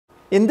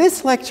In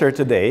this lecture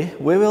today,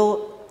 we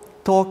will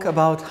talk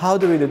about how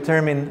do we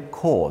determine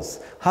cause.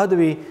 How do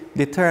we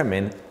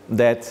determine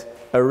that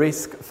a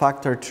risk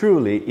factor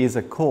truly is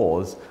a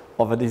cause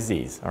of a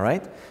disease, all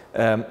right?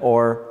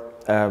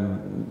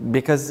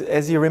 Because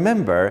as you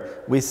remember,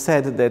 we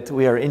said that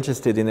we are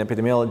interested in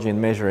epidemiology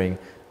in measuring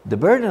the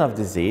burden of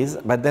disease,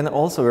 but then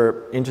also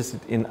we're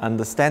interested in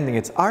understanding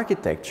its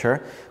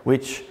architecture,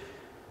 which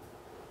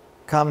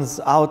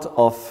comes out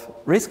of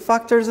risk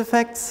factors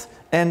effects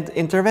and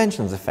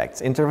interventions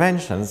effects.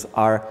 Interventions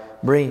are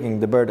bringing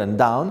the burden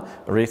down,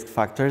 risk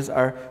factors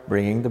are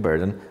bringing the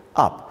burden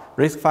up.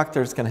 Risk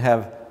factors can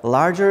have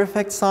larger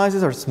effect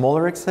sizes or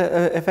smaller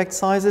effect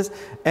sizes,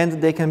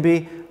 and they can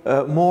be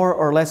more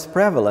or less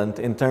prevalent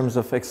in terms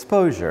of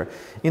exposure.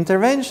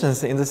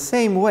 Interventions in the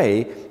same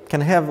way can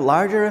have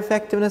larger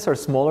effectiveness or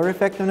smaller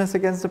effectiveness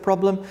against the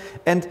problem,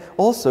 and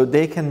also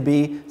they can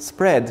be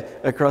spread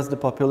across the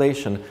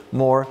population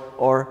more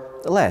or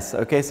less.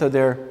 Okay, so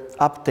their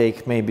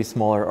uptake may be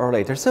smaller or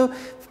later. So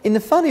in a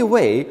funny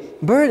way,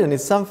 burden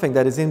is something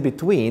that is in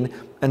between,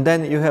 and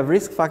then you have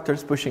risk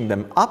factors pushing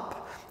them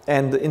up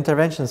and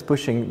interventions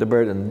pushing the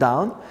burden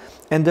down.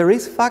 And the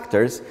risk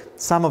factors,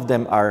 some of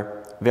them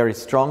are very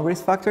strong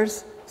risk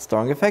factors,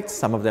 strong effects,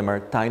 some of them are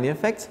tiny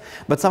effects,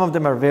 but some of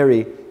them are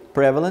very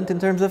prevalent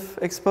in terms of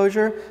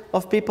exposure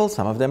of people,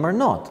 some of them are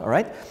not, all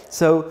right?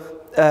 So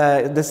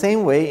the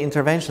same way,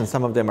 interventions,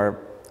 some of them are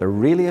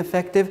really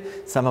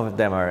effective, some of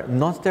them are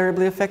not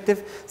terribly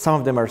effective, some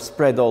of them are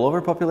spread all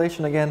over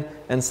population again,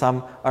 and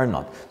some are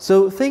not.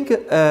 So think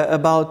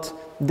about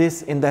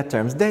this in that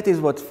terms. That is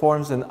what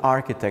forms an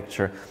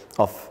architecture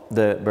of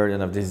the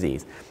burden of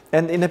disease.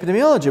 And in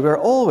epidemiology, we're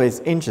always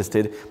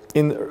interested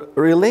in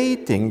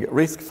relating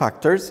risk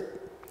factors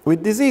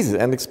with diseases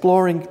and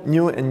exploring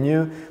new and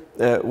new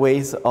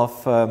ways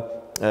of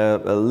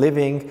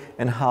living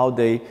and how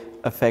they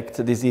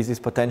affect diseases,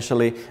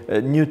 potentially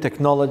new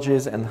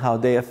technologies and how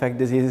they affect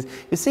diseases.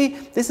 You see,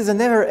 this is a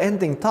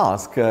never-ending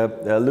task,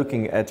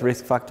 looking at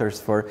risk factors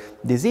for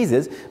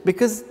diseases,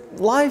 because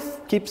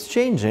life keeps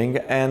changing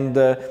and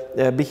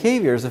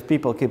behaviors of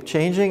people keep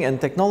changing and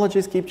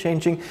technologies keep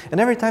changing, and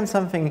every time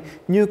something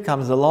new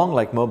comes along,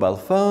 like mobile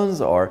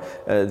phones or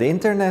the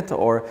internet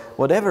or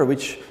whatever,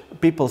 which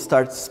people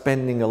start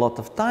spending a lot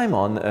of time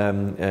on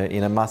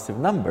in a massive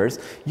numbers,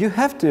 you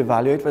have to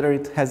evaluate whether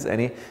it has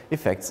any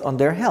effects on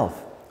their health.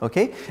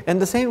 Okay?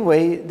 And the same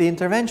way the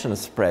intervention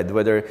spread,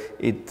 whether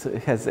it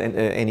has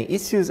any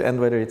issues and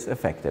whether it's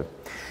effective.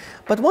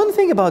 But one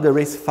thing about the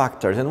risk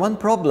factors, and one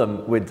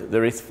problem with the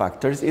risk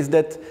factors, is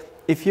that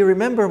if you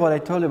remember what I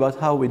told you about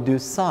how we do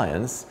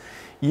science,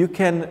 you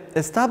can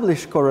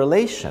establish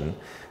correlation.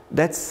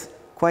 That's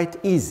quite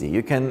easy.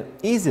 You can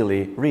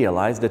easily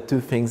realize that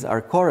two things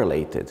are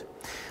correlated.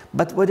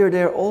 But whether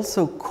they're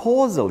also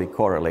causally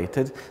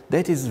correlated,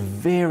 that is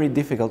very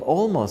difficult,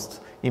 almost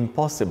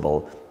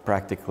impossible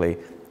practically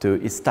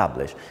to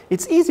establish.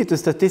 It's easy to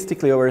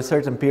statistically over a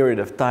certain period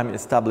of time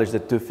establish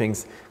that two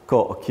things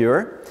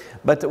co-occur,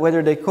 but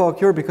whether they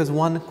co-occur because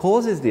one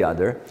causes the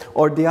other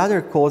or the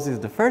other causes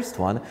the first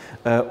one,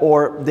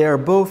 or they are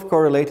both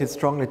correlated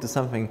strongly to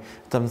some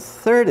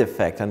third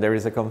effect and there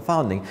is a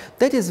confounding,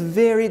 that is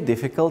very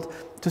difficult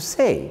to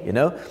say, you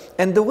know.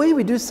 And the way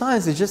we do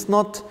science is just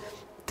not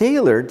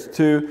tailored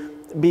to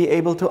be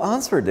able to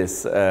answer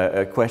this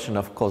question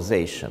of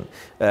causation.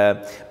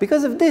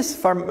 Because of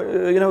this,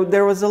 you know,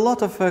 there was a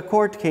lot of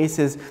court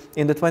cases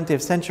in the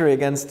 20th century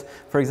against,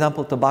 for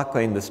example, tobacco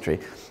industry.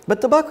 But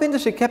tobacco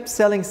industry kept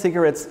selling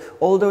cigarettes,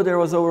 although there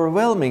was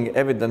overwhelming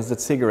evidence that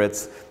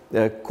cigarettes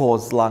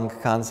cause lung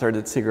cancer,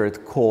 that cigarettes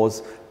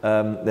cause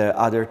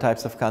other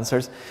types of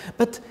cancers.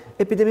 But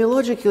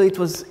epidemiologically, it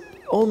was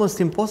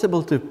almost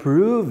impossible to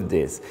prove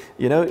this.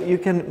 You know, you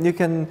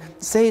can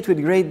say it with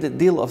a great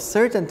deal of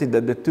certainty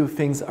that the two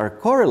things are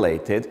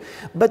correlated,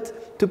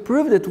 but to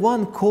prove that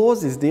one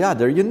causes the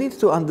other, you need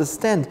to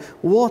understand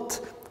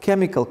what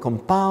chemical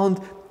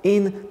compound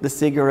in the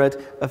cigarette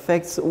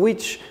affects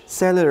which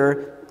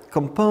cellular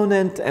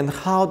component and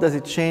how does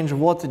it change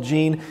what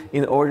gene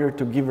in order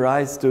to give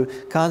rise to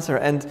cancer.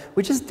 And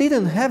we just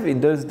didn't have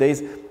in those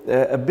days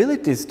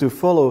abilities to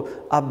follow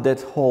up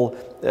that whole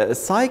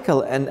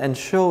cycle and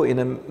show in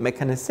a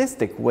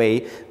mechanicistic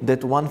way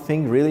that one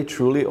thing really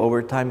truly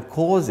over time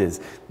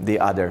causes the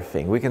other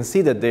thing. We can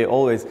see that they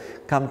always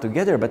come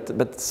together, but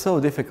it's so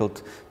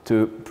difficult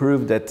to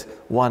prove that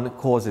one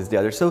causes the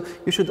other. So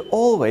you should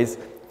always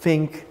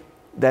think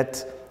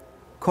that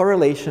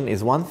correlation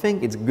is one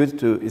thing. It's good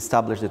to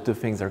establish that two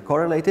things are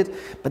correlated,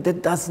 but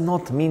that does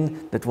not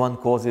mean that one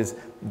causes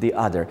the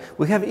other.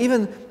 We have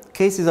even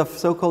cases of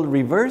so-called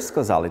reverse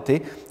causality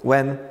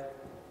when,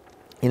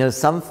 you know,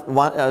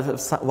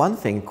 one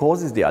thing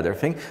causes the other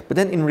thing, but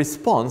then in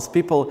response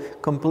people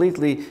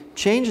completely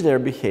change their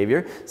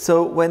behavior.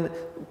 So when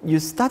you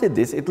study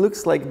this, it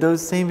looks like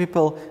those same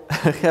people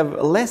have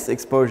less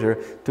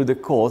exposure to the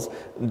cause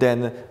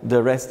than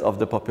the rest of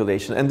the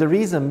population, and the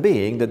reason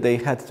being that they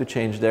had to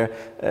change their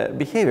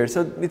behavior.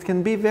 So it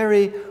can be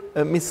very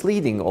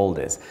misleading, all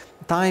this.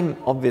 Time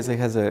obviously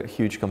has a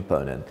huge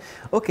component.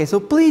 Okay, so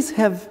please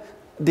have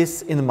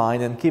this in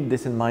mind and keep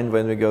this in mind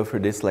when we go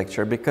through this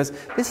lecture, because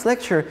this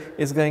lecture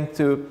is going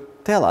to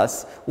tell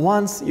us,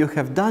 once you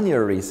have done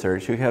your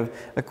research, you have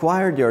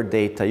acquired your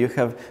data, you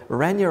have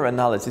ran your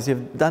analysis,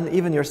 you've done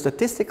even your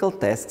statistical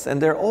tests,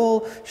 and they're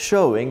all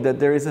showing that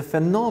there is a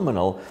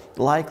phenomenal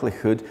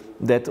likelihood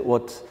that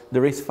what the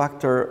risk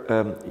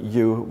factor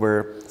you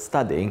were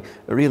studying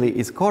really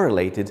is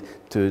correlated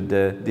to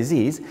the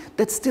disease.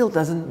 That still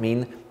doesn't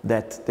mean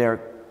that they're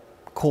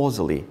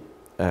causally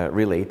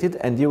related,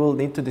 and you will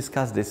need to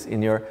discuss this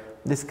in your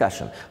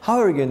discussion. How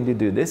are we going to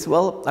do this?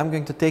 Well, I'm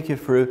going to take you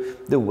through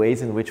the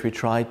ways in which we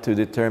try to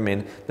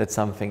determine that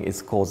something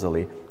is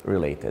causally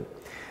related.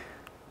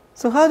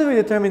 So how do we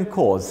determine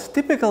cause?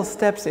 Typical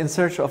steps in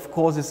search of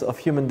causes of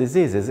human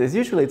diseases is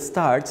usually it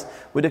starts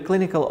with a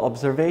clinical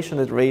observation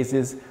that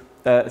raises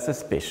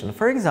suspicion.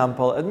 For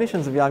example,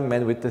 admissions of young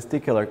men with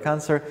testicular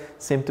cancer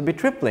seem to be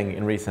tripling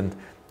in recent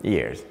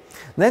years.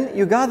 Then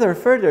you gather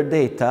further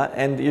data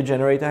and you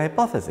generate a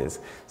hypothesis.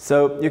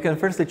 So you can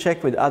firstly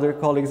check with other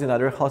colleagues in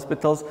other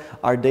hospitals,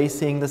 are they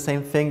seeing the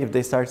same thing? If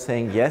they start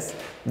saying yes,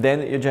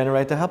 then you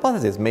generate a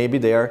hypothesis. Maybe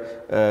they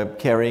are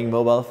carrying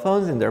mobile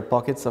phones in their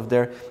pockets of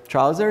their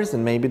trousers,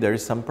 and maybe there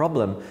is some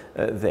problem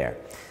there.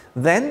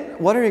 Then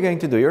what are you going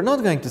to do? You're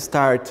not going to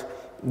start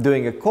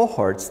doing a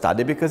cohort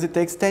study, because it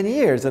takes 10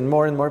 years and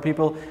more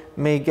people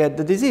may get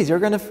the disease. You're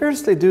going to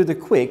firstly do the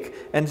quick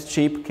and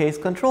cheap case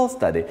control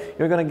study.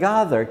 You're going to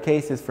gather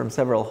cases from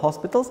several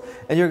hospitals,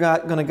 and you're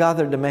going to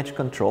gather the match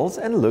controls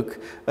and look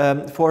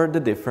for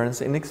the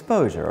difference in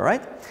exposure, all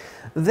right?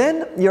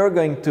 Then you're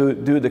going to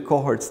do the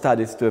cohort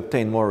studies to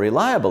obtain more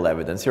reliable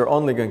evidence. You're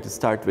only going to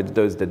start with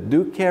those that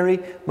do carry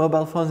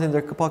mobile phones in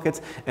their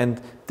pockets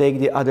and take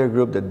the other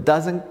group that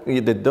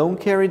don't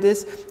carry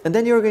this, and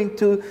then you're going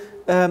to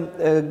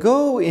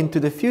go into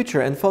the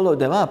future and follow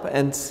them up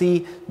and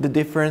see the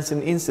difference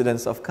in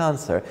incidence of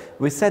cancer.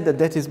 We said that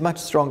that is much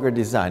stronger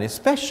design,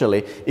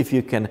 especially if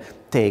you can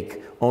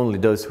take only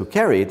those who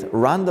carry it,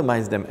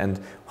 randomize them, and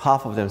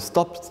half of them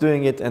stops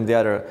doing it and the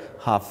other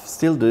half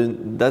still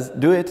does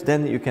do it,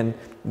 then you can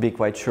be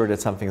quite sure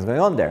that something's going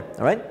on there,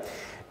 all right?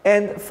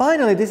 And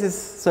finally, this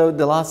is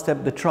the last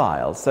step, the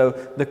trial. So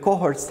the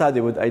cohort study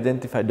would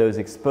identify those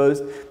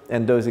exposed,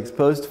 and those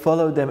exposed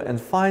follow them, and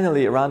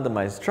finally a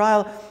randomized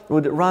trial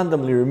would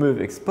randomly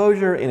remove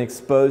exposure in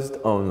exposed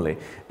only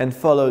and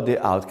follow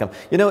the outcome.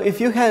 You know,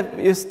 if you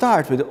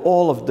start with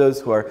all of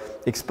those who are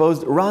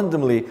exposed,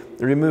 randomly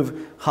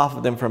remove half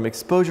of them from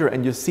exposure,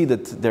 and you see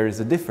that there is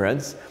a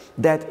difference,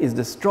 that is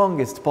the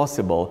strongest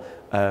possible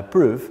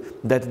proof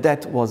that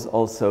that was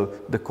also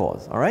the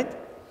cause, all right?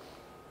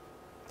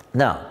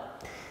 Now,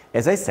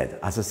 as I said,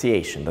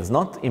 association does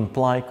not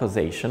imply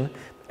causation,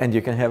 and you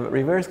can have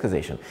reverse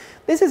causation.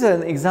 This is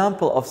an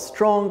example of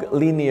strong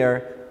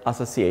linear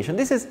association.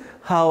 This is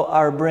how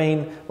our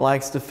brain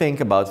likes to think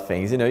about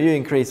things. You know, you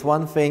increase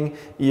one thing,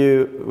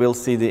 you will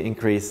see the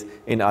increase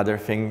in other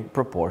thing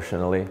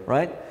proportionally,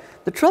 right?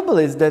 The trouble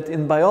is that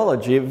in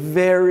biology,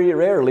 very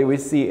rarely we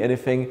see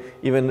anything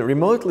even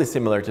remotely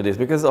similar to this,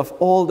 because of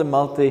all the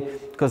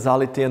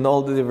multi-causality and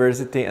all the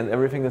diversity and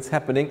everything that's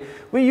happening,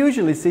 we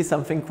usually see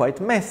something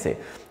quite messy.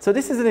 So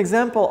this is an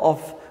example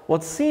of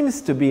what seems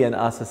to be an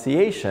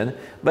association,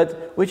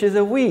 but which is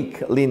a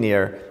weak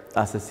linear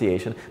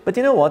association. But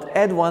you know what?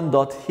 Add one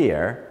dot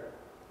here,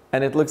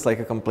 and it looks like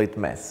a complete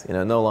mess, you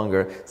know, no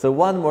longer. So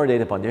one more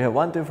data point. You have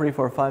 1, 2, 3,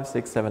 4, 5,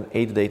 6, 7,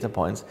 8 data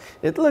points.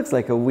 It looks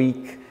like a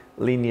weak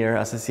linear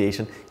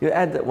association. You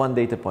add one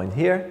data point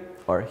here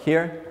or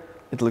here,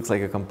 it looks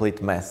like a complete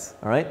mess,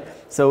 all right?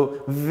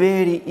 So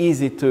very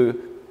easy to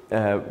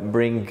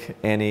bring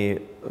any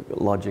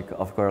logic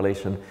of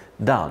correlation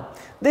down.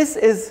 This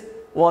is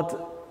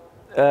what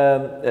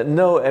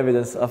no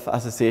evidence of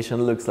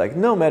association looks like.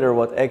 No matter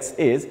what X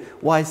is,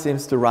 Y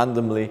seems to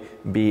randomly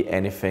be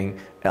anything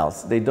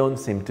else. They don't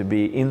seem to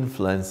be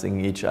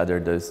influencing each other,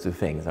 those two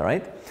things, all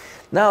right?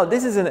 Now,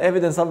 this is an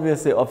evidence,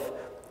 obviously, of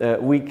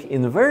weak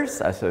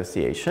inverse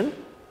association,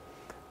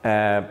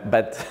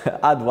 but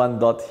add one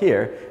dot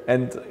here,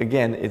 and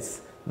again,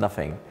 it's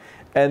nothing.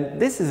 And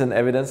this is an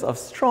evidence of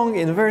strong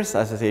inverse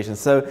association.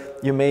 So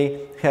you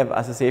may have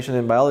association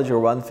in biology where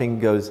one thing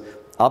goes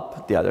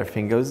up, the other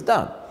thing goes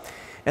down.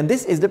 And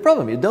this is the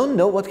problem. You don't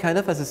know what kind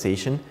of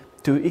association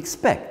to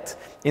expect.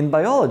 In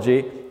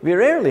biology, we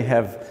rarely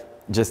have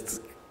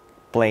just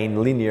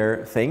plain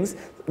linear things.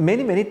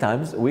 Many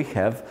times we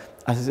have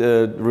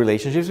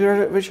relationships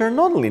which are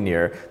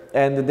non-linear,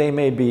 and they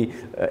may be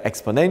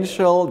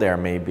exponential, there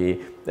may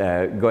be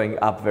going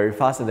up very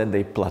fast and then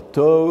they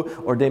plateau,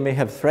 or they may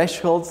have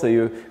thresholds, so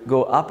you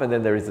go up and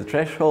then there is a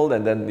threshold,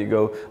 and then you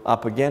go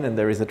up again and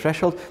there is a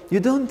threshold. You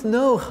don't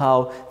know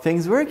how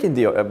things work in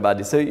the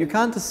body, so you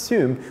can't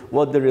assume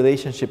what the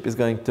relationship is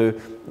going to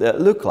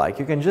look like.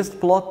 You can just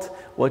plot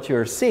what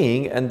you're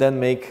seeing and then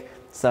make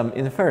some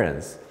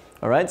inference.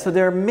 All right, so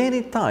there are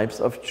many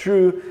types of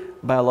true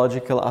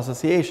biological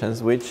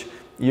associations which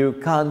you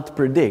can't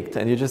predict,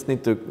 and you just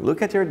need to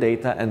look at your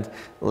data and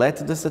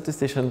let the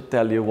statistician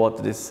tell you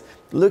what this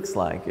looks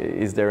like.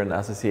 Is there an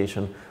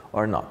association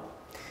or not?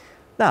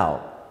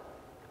 Now,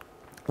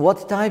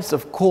 what types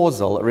of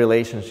causal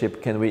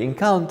relationship can we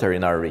encounter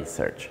in our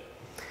research?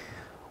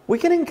 We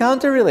can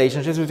encounter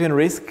relationships between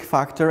risk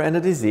factor and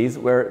a disease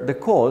where the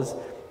cause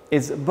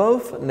is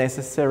both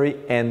necessary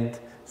and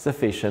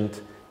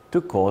sufficient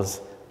to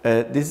cause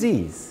a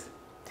disease.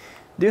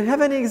 Do you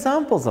have any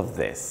examples of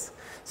this?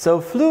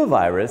 So flu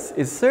virus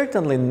is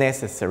certainly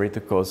necessary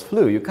to cause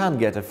flu. You can't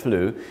get a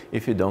flu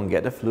if you don't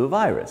get a flu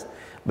virus.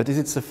 But is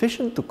it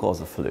sufficient to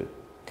cause a flu?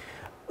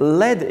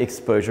 Lead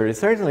exposure is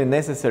certainly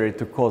necessary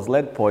to cause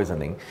lead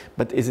poisoning,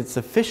 but is it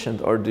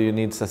sufficient, or do you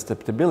need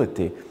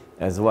susceptibility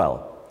as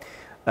well?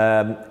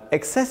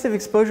 Excessive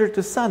exposure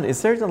to sun is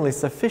certainly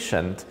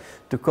sufficient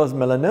to cause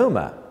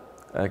melanoma,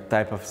 a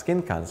type of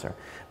skin cancer.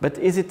 But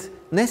is it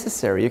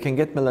necessary? You can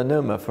get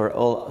melanoma for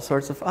all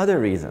sorts of other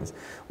reasons.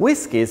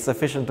 Whiskey is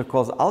sufficient to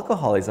cause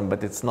alcoholism,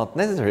 but it's not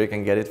necessary. You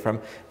can get it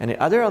from any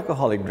other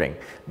alcoholic drink.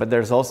 But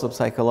there's also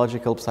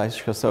psychological,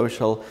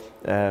 psychosocial,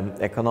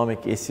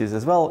 economic issues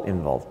as well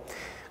involved.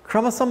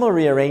 Chromosomal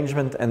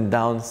rearrangement and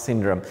Down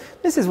syndrome.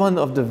 This is one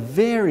of the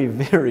very,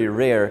 very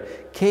rare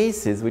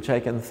cases which I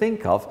can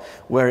think of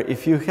where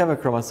if you have a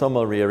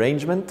chromosomal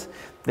rearrangement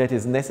that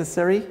is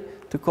necessary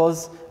to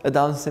cause a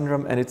Down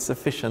syndrome and it's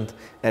sufficient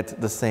at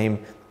the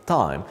same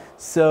time.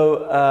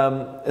 So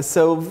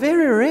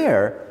very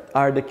rare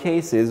are the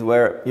cases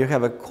where you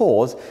have a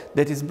cause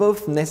that is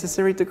both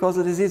necessary to cause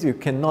a disease, you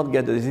cannot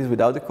get the disease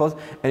without the cause,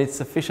 and it's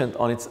sufficient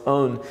on its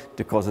own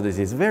to cause a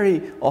disease.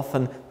 Very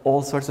often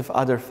all sorts of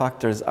other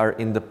factors are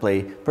in the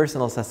play,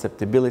 personal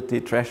susceptibility,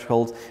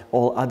 thresholds,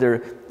 all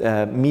other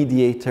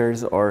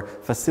mediators or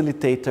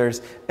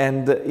facilitators,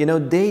 and you know,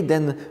 they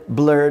then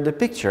blur the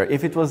picture.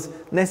 If it was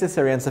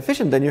necessary and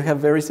sufficient, then you have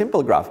very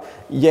simple graph.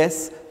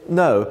 Yes,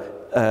 no.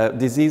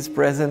 Disease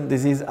present,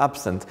 disease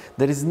absent.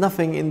 There is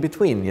nothing in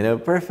between, you know,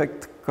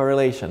 perfect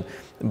correlation.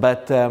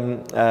 But you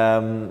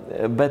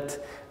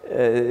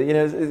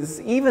know,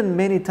 even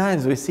many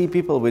times we see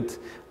people with,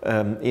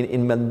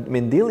 in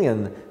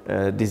Mendelian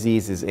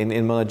diseases, in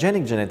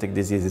monogenic genetic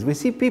diseases, we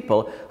see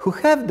people who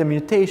have the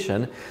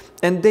mutation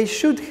and they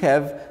should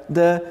have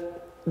the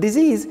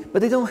disease,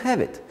 but they don't have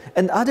it.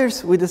 And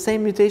others with the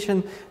same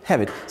mutation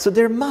have it. So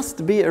there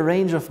must be a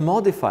range of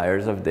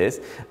modifiers of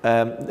this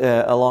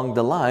along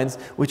the lines,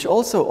 which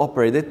also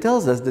operate. It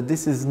tells us that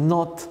this is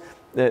not,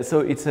 so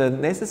it's a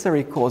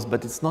necessary cause,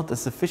 but it's not a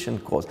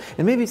sufficient cause.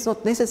 And maybe it's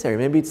not necessary.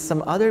 Maybe it's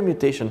some other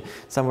mutation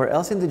somewhere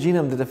else in the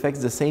genome that affects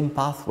the same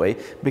pathway,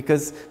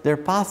 because there are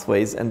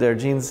pathways and there are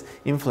genes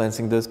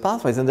influencing those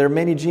pathways. And there are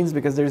many genes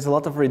because there is a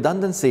lot of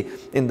redundancy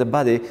in the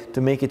body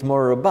to make it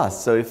more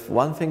robust. So if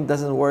one thing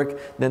doesn't work,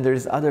 then there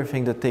is other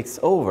thing that takes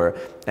over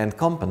and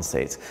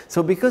compensates.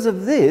 So because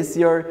of this,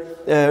 your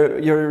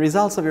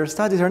results of your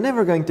studies are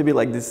never going to be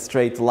like these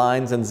straight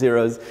lines and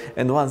zeros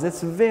and ones.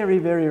 That's very,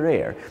 very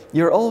rare.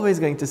 You're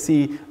always going to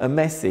see a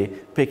messy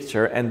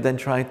picture and then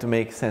try to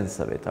make sense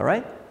of it, all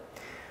right?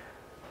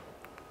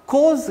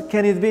 Cause,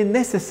 can it be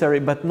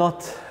necessary but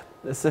not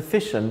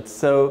sufficient?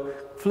 So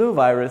flu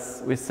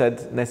virus, we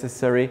said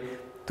necessary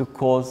to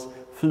cause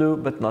flu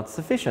but not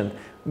sufficient.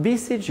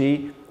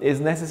 BCG is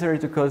necessary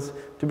to cause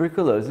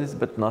tuberculosis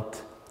but not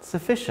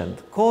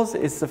sufficient. Cause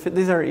is sufficient.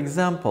 These are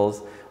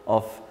examples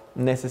of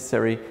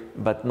necessary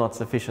but not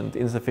sufficient,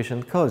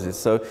 insufficient causes.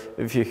 So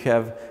if you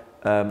have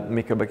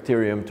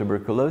Mycobacterium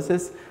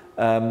tuberculosis,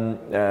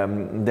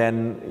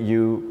 then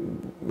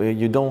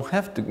you don't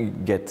have to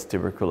get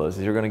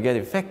tuberculosis. You're going to get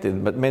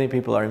infected, but many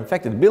people are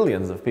infected.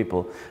 Billions of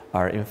people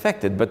are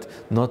infected, but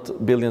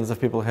not billions of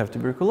people have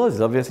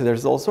tuberculosis. Obviously,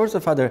 there's all sorts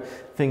of other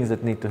things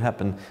that need to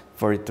happen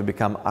for it to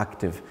become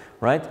active,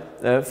 right?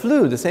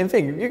 Flu, the same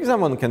thing.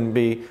 Someone can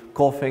be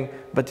coughing,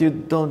 but you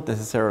don't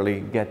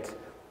necessarily get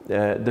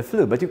the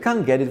flu, but you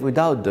can't get it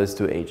without those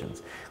two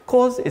agents.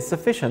 Cause is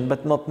sufficient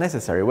but not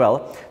necessary.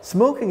 Well,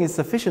 smoking is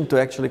sufficient to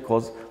actually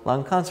cause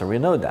lung cancer, we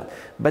know that.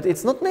 But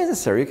it's not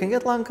necessary. You can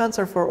get lung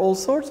cancer for all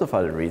sorts of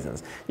other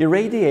reasons.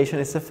 Irradiation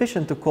is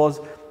sufficient to cause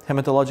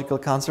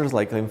hematological cancers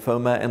like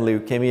lymphoma and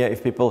leukemia.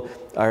 If people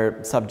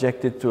are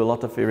subjected to a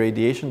lot of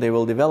irradiation, they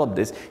will develop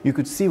this. You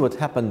could see what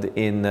happened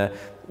in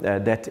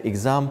that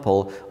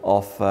example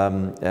of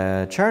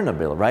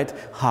Chernobyl, right?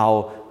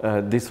 How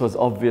this was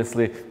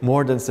obviously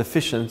more than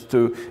sufficient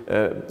to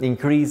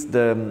increase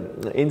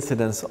the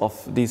incidence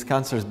of these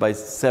cancers by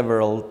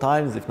several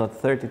times, if not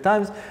 30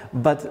 times.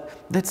 But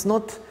that's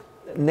not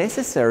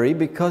necessary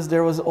because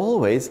there was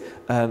always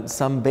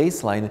some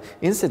baseline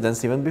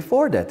incidence even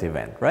before that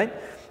event, right?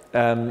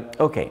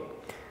 Okay,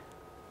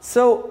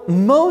 so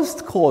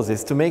most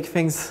causes, to make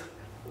things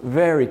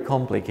very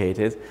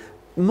complicated,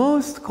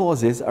 most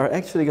causes are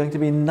actually going to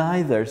be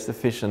neither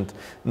sufficient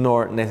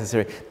nor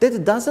necessary.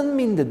 That doesn't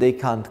mean that they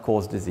can't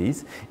cause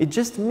disease. It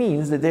just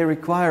means that they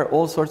require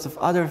all sorts of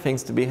other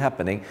things to be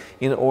happening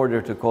in order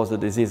to cause the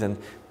disease and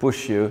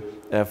push you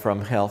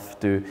from health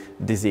to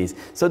disease.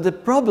 So the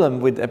problem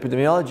with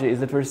epidemiology is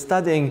that we're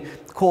studying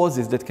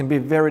causes that can be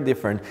very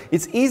different.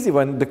 It's easy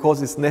when the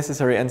cause is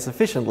necessary and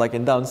sufficient, like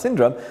in Down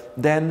syndrome,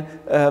 then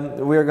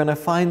we're going to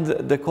find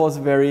the cause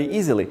very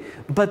easily.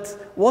 But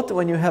what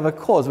when you have a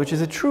cause which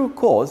is a true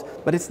cause,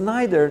 but it's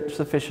neither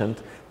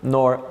sufficient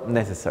nor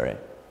necessary?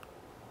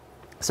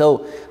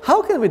 So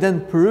how can we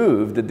then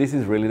prove that this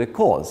is really the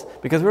cause?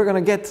 Because we're going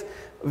to get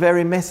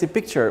very messy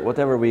picture.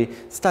 Whatever we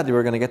study,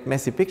 we're going to get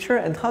messy picture.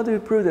 And how do we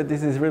prove that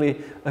this is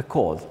really a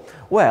cause?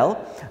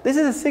 Well, this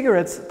is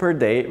cigarettes per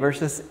day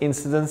versus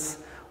incidence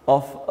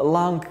of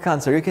lung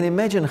cancer. You can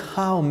imagine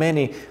how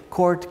many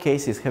court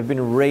cases have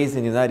been raised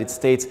in the United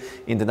States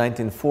in the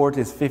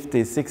 1940s,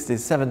 50s,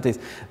 60s,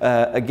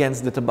 70s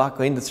against the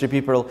tobacco industry.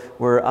 People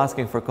were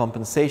asking for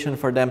compensation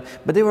for them,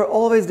 but they were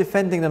always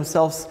defending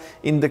themselves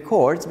in the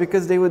courts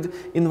because they would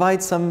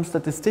invite some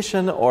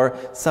statistician or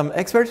some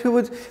expert who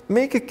would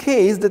make a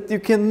case that you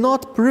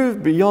cannot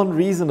prove beyond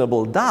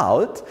reasonable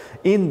doubt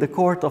in the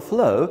court of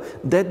law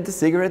that the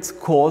cigarettes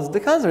caused the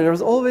cancer. There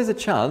was always a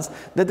chance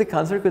that the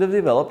cancer could have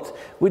developed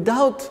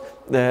without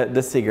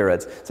the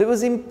cigarettes. So it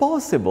was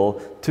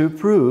impossible to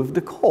prove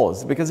the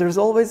cause because there's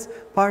always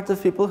part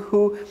of people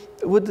who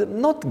would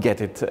not get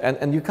it,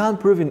 and you can't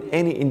prove in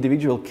any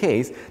individual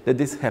case that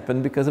this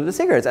happened because of the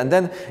cigarettes. And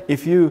then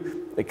if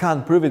you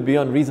can't prove it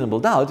beyond reasonable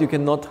doubt, you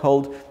cannot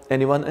hold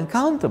anyone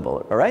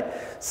accountable, all right?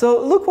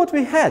 So look what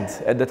we had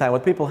at the time,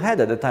 what people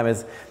had at the time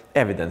as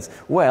evidence.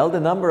 Well,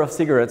 the number of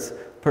cigarettes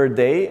per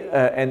day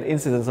and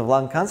incidence of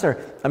lung cancer.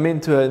 I mean,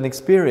 to an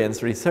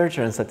experienced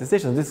researcher and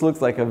statistician, this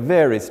looks like a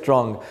very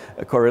strong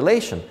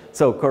correlation.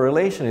 So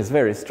correlation is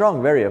very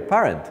strong, very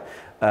apparent.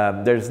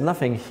 There's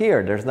nothing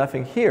here, there's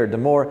nothing here. The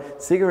more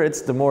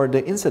cigarettes, the more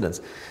the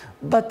incidence.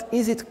 But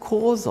is it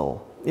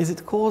causal? Is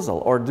it causal?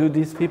 Or do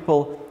these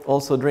people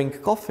also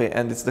drink coffee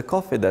and it's the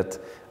coffee that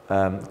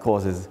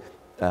causes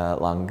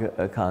lung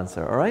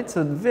cancer? All right,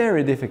 so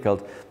very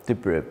difficult to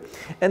prove.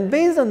 And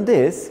based on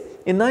this,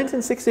 in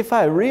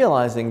 1965,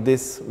 realizing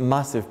this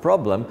massive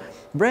problem,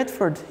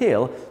 Bradford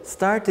Hill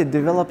started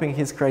developing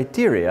his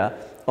criteria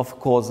of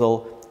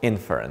causal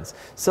inference.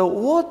 So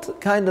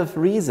what kind of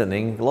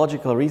reasoning,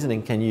 logical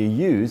reasoning, can you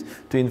use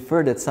to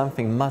infer that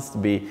something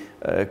must be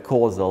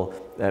causal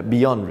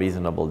beyond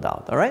reasonable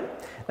doubt? All right?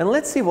 And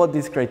let's see what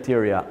these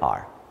criteria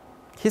are.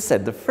 He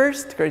said the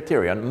first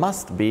criterion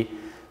must be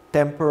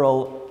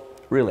temporal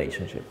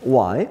relationship.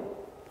 Why?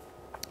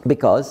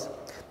 Because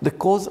the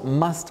cause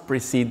must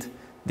precede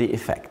the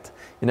effect.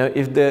 You know,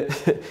 if the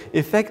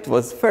effect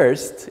was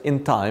first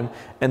in time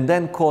and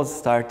then cause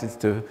started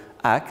to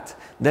act,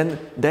 then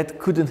that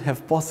couldn't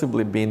have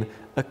possibly been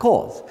a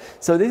cause.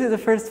 So this is the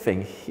first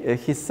thing.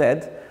 He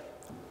said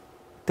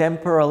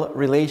temporal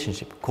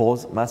relationship,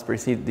 cause must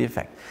precede the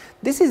effect.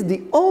 This is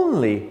the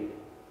only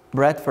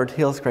Bradford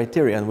Hill's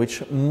criterion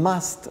which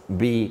must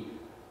be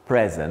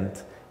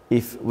present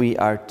if we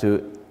are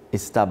to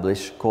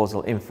establish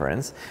causal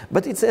inference,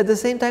 but it's at the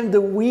same time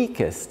the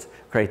weakest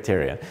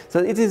criterion. So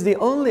it is the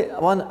only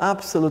one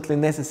absolutely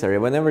necessary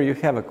whenever you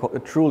have a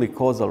truly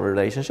causal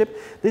relationship.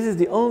 This is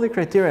the only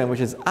criterion which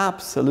is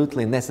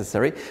absolutely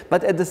necessary,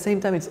 but at the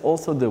same time it's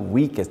also the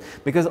weakest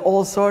because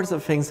all sorts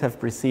of things have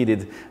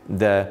preceded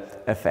the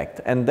effect.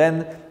 And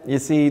then you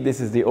see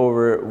this is the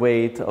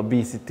overweight,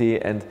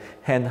 obesity, and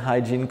hand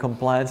hygiene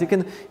compliance. You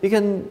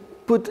can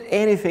put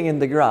anything in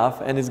the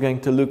graph and it's going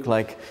to look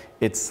like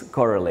it's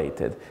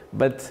correlated.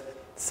 But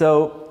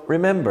so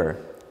remember,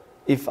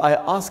 if I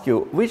ask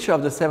you which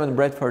of the 7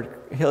 Bradford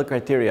Hill's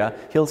criteria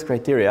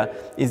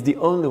is the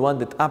only one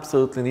that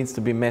absolutely needs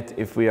to be met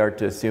if we are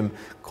to assume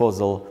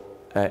causal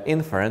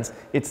inference,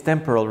 it's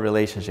temporal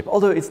relationship,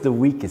 although it's the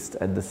weakest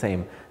at the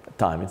same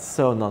time. It's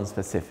so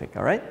non-specific,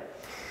 all right?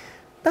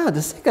 Now,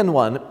 the second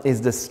one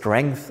is the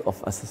strength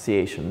of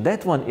association.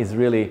 That one is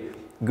really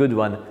a good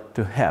one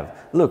to have.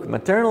 Look,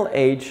 maternal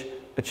age,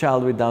 a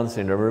child with Down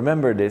syndrome,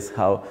 remember this,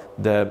 how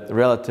the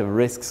relative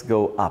risks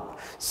go up.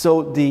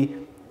 So the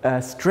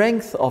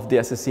strength of the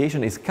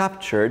association is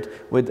captured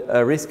with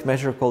a risk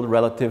measure called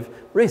relative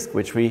risk,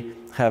 which we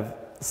have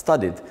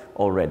studied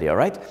already, all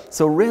right?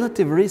 So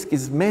relative risk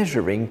is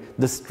measuring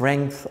the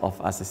strength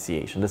of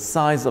association, the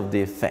size of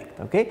the effect,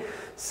 okay?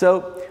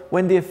 So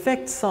when the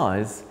effect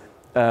size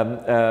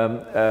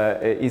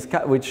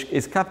which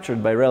is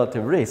captured by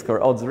relative risk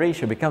or odds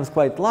ratio becomes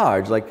quite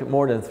large, like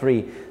more than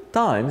 3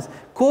 times,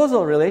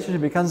 causal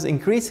relationship becomes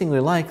increasingly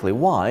likely.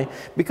 Why?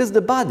 Because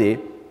the body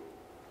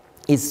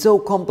is so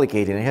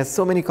complicated, it has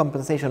so many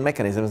compensation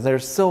mechanisms, there are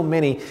so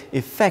many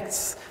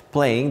effects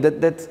playing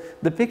that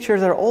the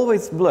pictures are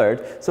always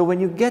blurred. So when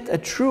you get a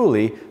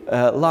truly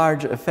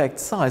large effect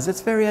size,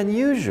 that's very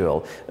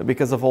unusual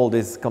because of all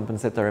these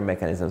compensatory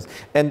mechanisms.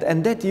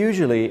 And that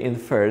usually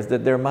infers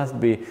that there must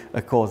be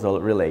a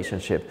causal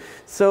relationship.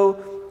 So,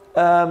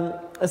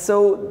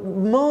 so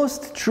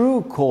most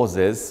true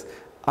causes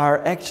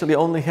are actually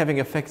only having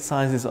effect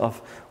sizes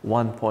of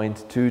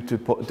 1.2 to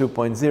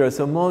 2.0.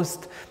 So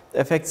most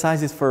effect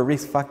sizes for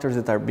risk factors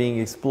that are being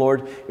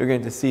explored, you're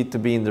going to see it to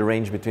be in the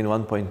range between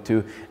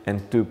 1.2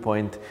 and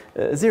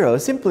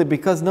 2.0, simply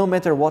because no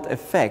matter what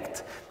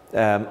effect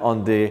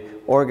on the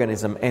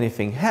organism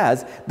anything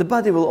has, the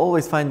body will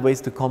always find ways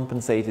to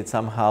compensate it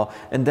somehow,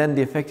 and then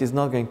the effect is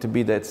not going to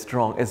be that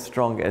strong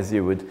as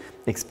you would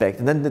expect.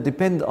 And then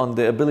depend on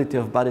the ability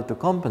of body to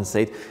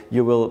compensate,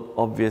 you will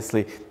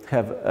obviously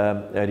have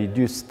a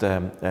reduced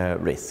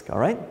risk, all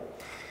right?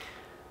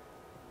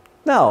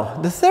 Now,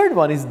 the third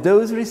one is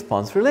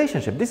dose-response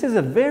relationship. This is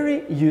a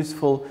very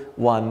useful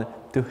one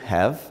to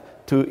have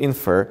to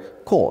infer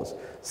cause.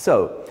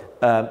 So,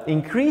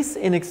 increase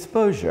in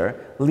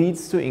exposure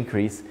leads to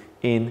increase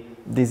in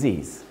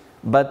disease.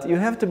 But you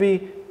have to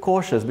be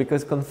cautious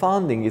because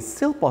confounding is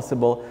still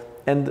possible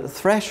and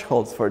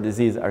thresholds for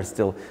disease are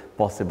still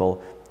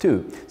possible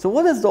too. So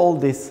what does all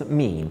this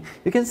mean?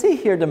 You can see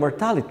here the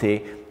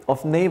mortality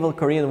of naval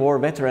Korean War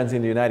veterans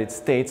in the United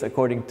States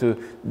according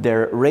to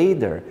their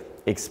radar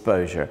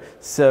exposure.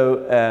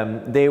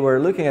 So they were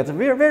looking at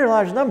very, very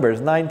large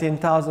numbers,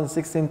 19,000,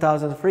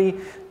 16,000,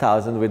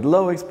 3,000 with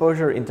low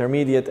exposure,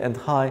 intermediate and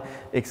high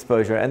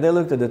exposure. And they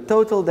looked at the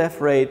total death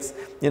rates,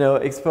 you know,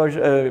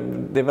 exposure,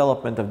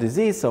 development of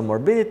disease, so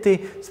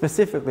morbidity,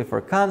 specifically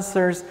for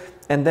cancers,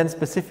 and then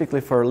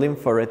specifically for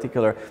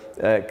lymphoreticular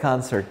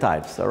cancer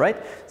types, all right?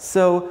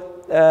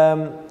 So,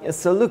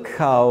 so look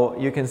how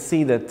you can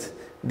see that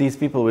these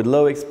people with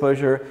low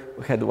exposure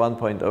had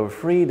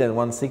 1.03, then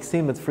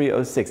 116, but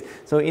 306.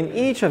 So in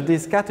each of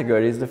these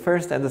categories, the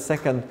first and the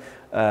second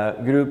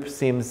group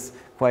seems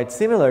quite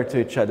similar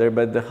to each other,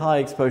 but the high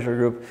exposure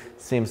group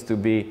seems to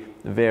be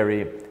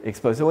very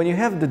exposed. So when you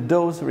have the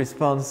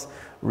dose-response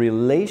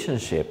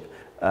relationship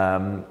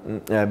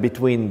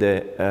between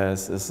the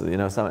you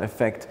know, some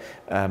effect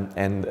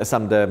and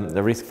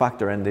the risk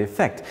factor and the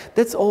effect,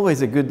 that's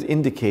always a good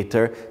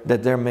indicator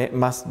that there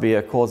must be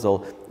a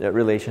causal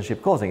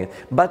relationship causing it.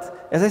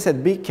 But as I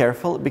said, be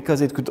careful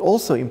because it could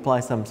also imply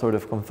some sort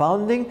of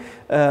confounding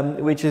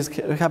which is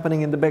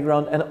happening in the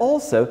background, and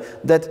also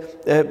that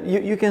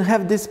you can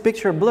have this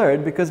picture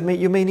blurred because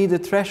you may need a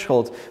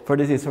threshold for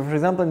disease. So for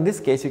example, in this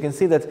case, you can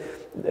see that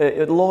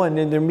low and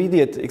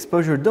intermediate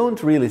exposure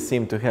don't really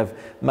seem to have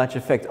much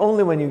effect,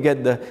 only when you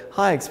get the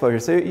high exposure.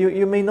 So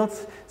you may not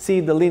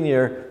see the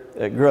linear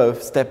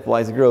growth,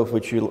 stepwise growth,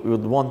 which you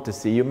would want to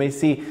see. You may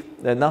see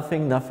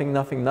nothing, nothing,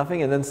 nothing,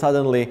 nothing, and then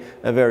suddenly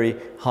a very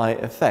high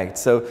effect.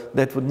 So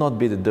that would not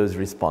be the dose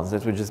response.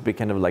 That would just be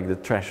kind of like the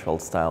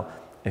threshold style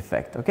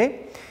effect,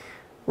 okay?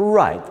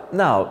 Right,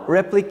 now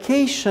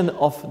replication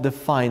of the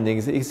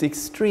findings is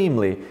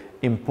extremely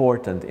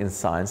important in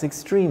science,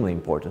 extremely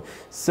important.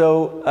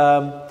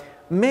 So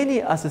many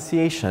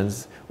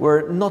associations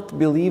were not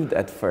believed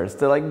at first.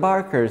 Like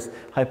Barker's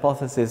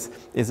hypothesis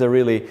is a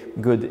really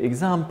good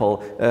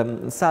example.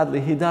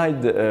 Sadly, he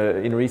died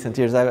in recent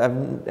years.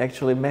 I've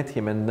actually met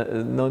him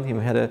and known him,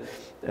 had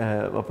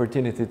an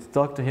opportunity to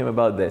talk to him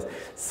about this.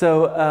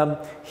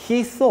 So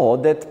he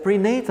thought that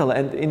prenatal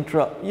and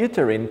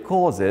intrauterine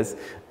causes,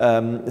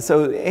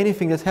 so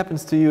anything that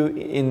happens to you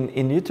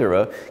in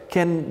utero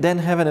can then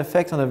have an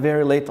effect on a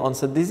very late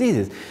onset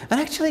diseases. And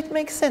actually it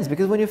makes sense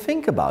because when you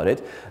think about it,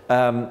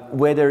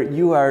 whether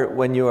you are,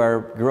 when you are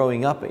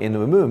growing up in the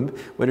womb,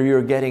 whether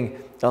you're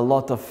getting a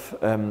lot of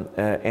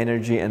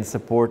energy and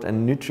support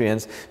and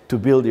nutrients to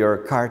build your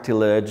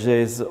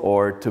cartilages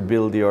or to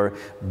build your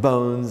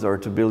bones or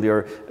to build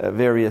your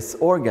various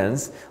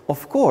organs,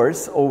 of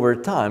course, over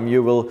time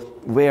you will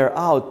wear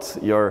out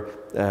your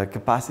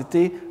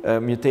capacity,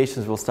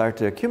 mutations will start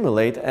to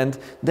accumulate, and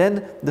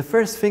then the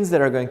first things that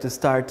are going to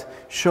start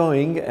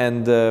showing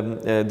and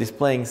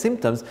displaying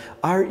symptoms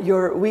are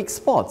your weak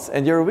spots,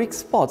 and your weak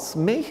spots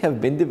may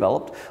have been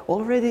developed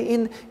already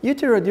in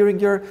utero during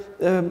your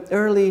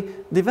early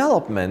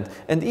development,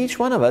 and each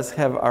one of us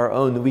have our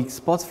own weak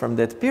spots from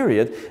that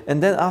period,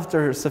 and then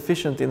after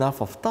sufficient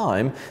enough of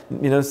time,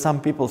 you know, some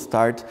people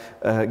start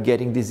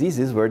getting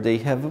diseases where they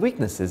have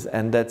weaknesses,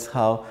 and that's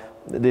how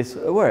this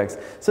works.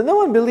 So no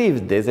one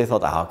believed this. They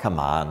thought, oh, come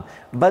on.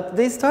 But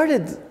they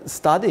started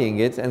studying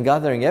it and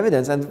gathering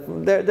evidence,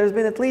 and there's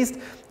been at least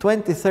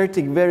 20,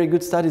 30 very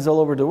good studies all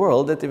over the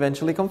world that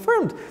eventually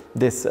confirmed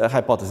this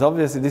hypothesis.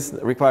 Obviously, this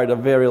required a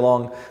very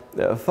long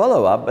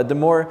follow-up, but the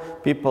more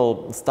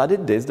people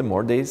studied this, the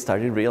more they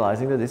started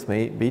realizing that this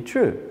may be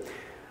true.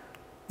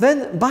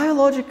 Then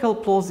biological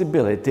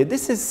plausibility.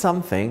 This is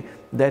something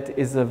that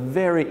is a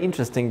very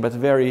interesting but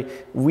very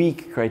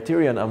weak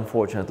criterion,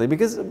 unfortunately,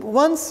 because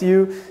once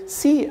you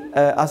see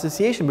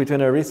association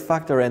between a risk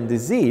factor and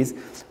disease,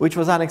 which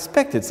was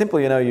unexpected,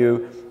 simply, you know,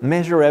 you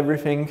measure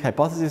everything,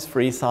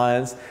 hypothesis-free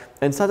science,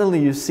 and suddenly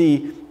you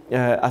see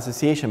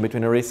association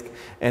between a risk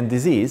and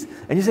disease,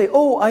 and you say,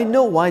 oh, I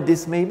know why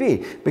this may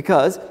be,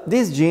 because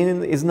this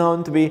gene is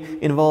known to be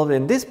involved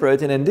in this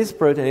protein, and this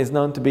protein is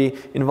known to be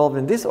involved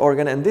in this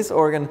organ, and this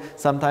organ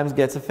sometimes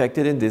gets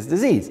affected in this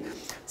disease.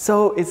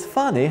 So it's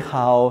funny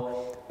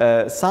how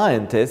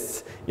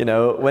scientists, you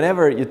know,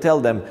 whenever you tell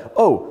them,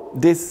 oh,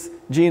 this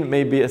gene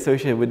may be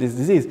associated with this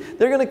disease.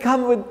 They're going to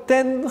come with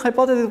 10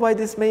 hypotheses why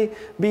this may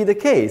be the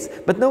case,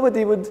 but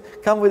nobody would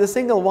come with a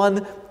single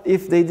one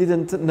if they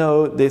didn't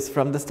know this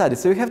from the study.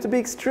 So you have to be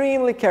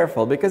extremely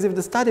careful, because if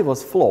the study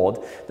was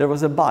flawed, there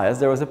was a bias,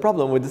 there was a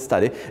problem with the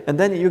study, and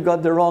then you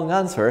got the wrong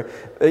answer,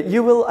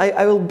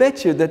 I will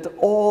bet you that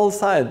all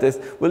scientists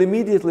will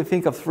immediately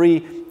think of 3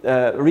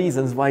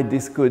 reasons why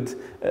this could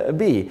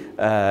be,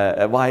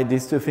 why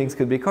these 2 things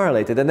could be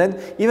correlated. And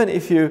then even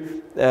if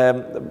you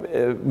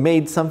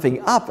made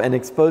something up and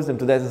exposed them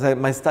to that and said,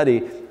 my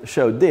study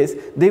showed this,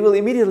 they will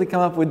immediately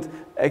come up with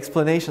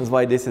explanations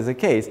why this is the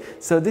case.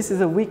 So this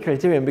is a weak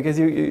criterion, because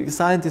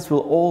scientists will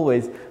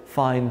always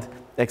find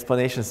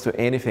explanations to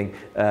anything.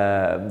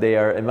 They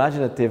are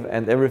imaginative,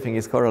 and everything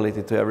is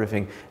correlated to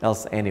everything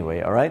else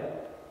anyway, all right?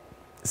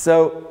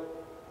 So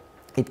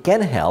it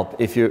can help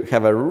if you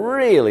have a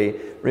really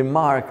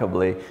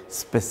remarkably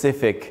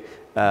specific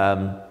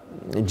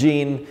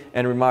gene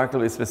and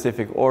remarkably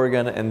specific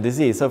organ and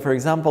disease. So for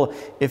example,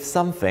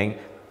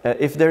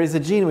 if there is a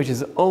gene which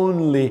is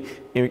only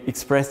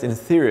expressed in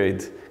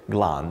thyroid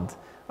gland,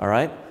 all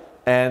right,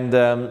 and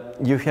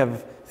you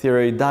have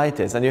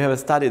thyroiditis, and you have a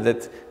study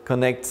that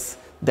connects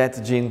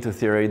that gene to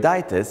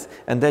thyroiditis,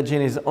 and that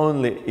gene is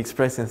only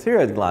expressed in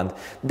thyroid gland,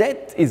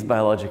 that is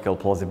biological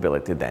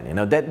plausibility then, you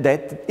know,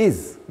 that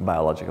is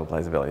biological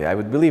plausibility. I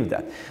would believe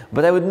that.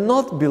 But I would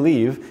not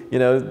believe, you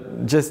know,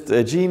 just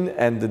a gene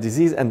and the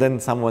disease and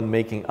then someone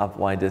making up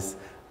why this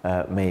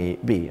may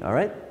be, all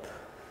right?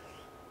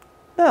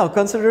 Now,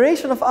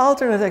 consideration of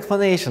alternate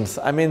explanations.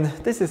 I mean,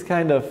 this is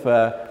kind of,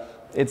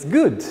 it's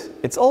good.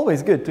 It's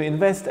always good to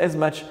invest as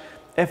much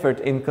effort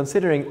in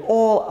considering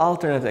all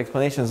alternate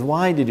explanations.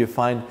 Why did you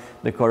find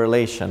the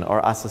correlation or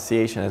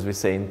association, as we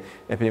say in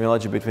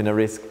epidemiology, between a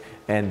risk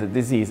and the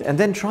disease? And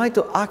then try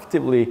to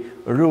actively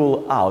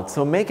rule out.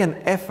 So make an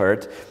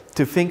effort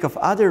to think of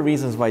other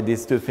reasons why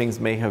these 2 things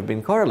may have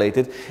been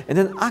correlated, and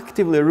then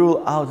actively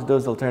rule out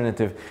those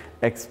alternative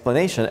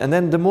explanations. And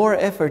then the more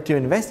effort you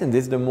invest in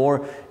this, the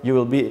more you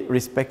will be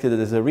respected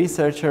as a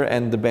researcher,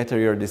 and the better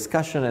your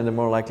discussion, and the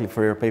more likely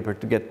for your paper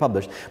to get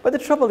published. But the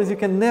trouble is, you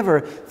can never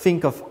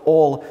think of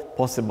all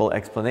possible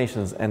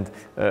explanations and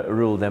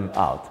rule them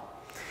out.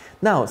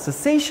 Now,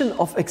 cessation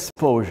of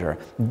exposure.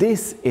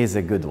 This is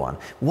a good one.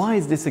 Why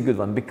is this a good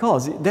one?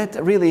 Because that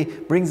really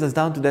brings us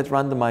down to that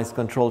randomized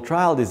controlled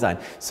trial design.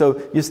 So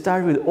you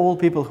start with all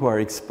people who are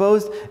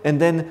exposed,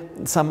 and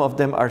then some of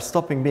them are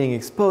stopping being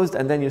exposed,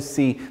 and then you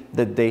see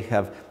that they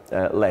have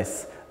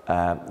less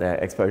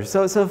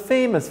exposure. So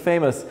famous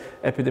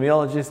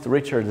epidemiologist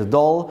Richard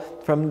Doll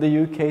from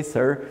the UK,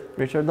 Sir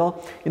Richard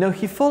Doll, you know,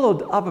 he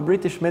followed up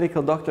British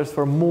medical doctors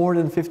for more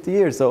than 50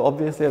 years. So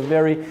obviously a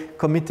very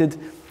committed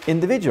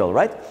individual,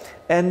 right?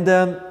 And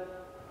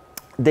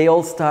they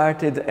all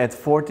started at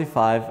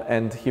 45,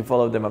 and he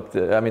followed them up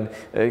to, I mean,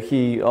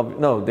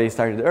 no, they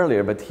started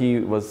earlier, but he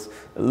was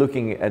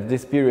looking at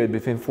this period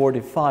between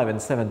 45 and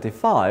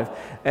 75,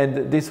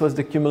 and this was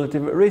the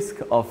cumulative risk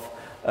of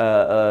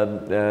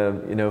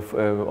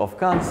of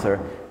cancer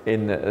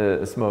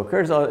in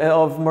smokers,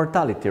 of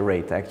mortality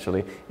rate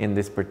actually in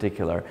this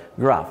particular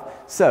graph.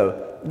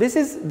 So this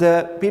is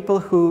the people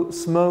who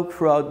smoke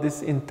throughout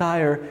this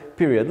entire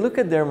period. Look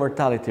at their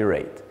mortality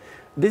rate.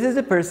 This is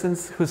the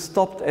persons who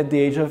stopped at the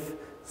age of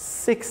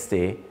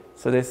 60,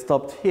 so they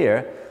stopped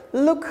here.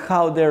 Look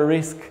how their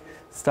risk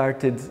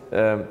started,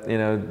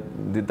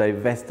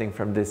 divesting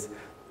from this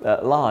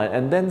line,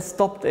 and then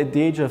stopped at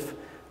the age of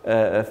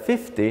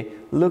 50.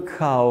 Look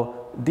how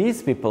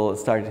these people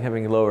started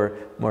having lower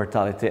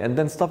mortality, and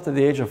then stopped at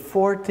the age of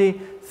 40,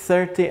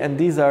 30, and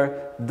these are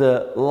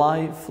the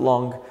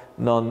lifelong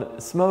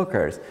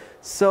non-smokers.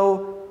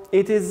 So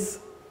it is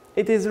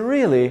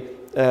really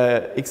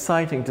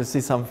exciting to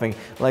see something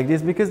like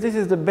this, because this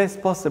is the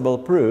best possible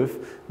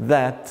proof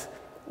that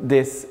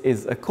this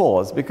is a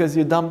cause. Because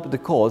you dump the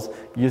cause,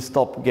 you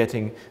stop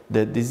getting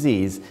the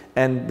disease,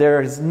 and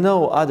there is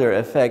no other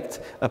effect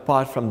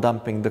apart from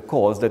dumping the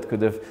cause that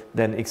could have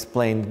then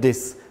explained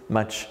this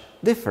much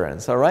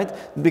difference, all right?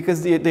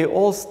 Because they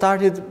all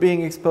started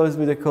being exposed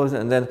with the cause,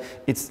 and then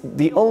it's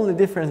the only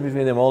difference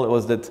between them all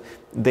was that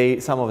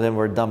some of them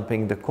were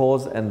dumping the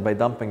cause, and by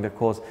dumping the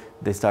cause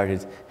they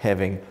started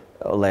having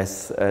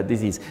less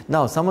disease.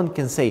 Now someone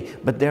can say,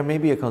 but there may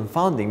be a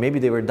confounding, maybe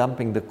they were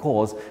dumping the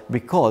cause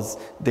because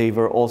they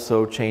were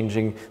also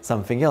changing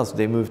something else.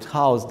 They moved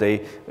house,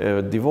 they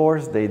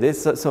divorced, they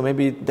this, so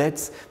maybe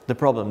that's the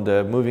problem,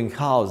 the moving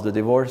house, the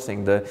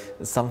divorcing, the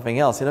something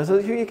else, so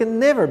you can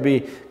never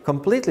be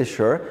completely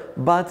sure,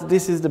 but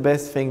this is the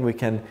best thing we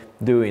can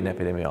do in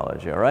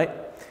epidemiology, all right?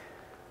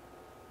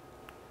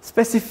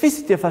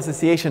 Specificity of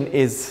association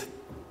is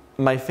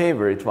my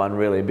favorite one,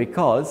 really,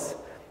 because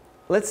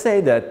let's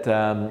say that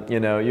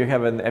you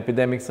have an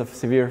epidemic of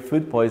severe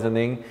food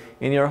poisoning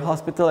in your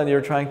hospital, and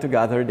you're trying to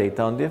gather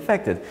data on the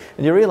affected,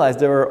 and you realize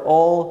they were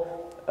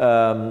all,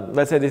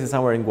 let's say this is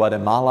somewhere in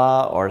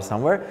Guatemala or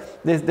somewhere,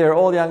 they're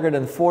all younger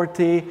than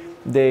 40,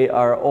 they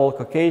are all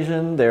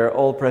Caucasian, they're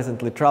all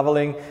presently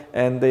traveling,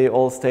 and they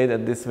all stayed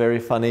at this very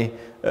funny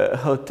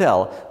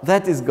hotel,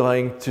 that is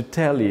going to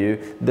tell you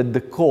that the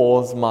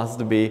cause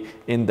must be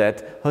in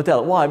that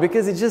hotel. Why?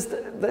 Because it just,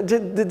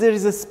 there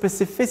is a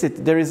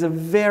specificity, there is a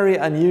very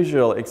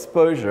unusual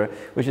exposure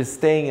which is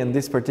staying in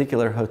this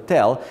particular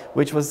hotel,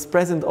 which was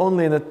present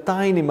only in a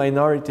tiny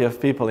minority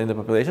of people in the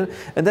population.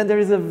 And then there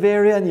is a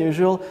very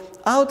unusual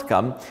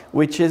outcome,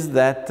 which is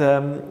that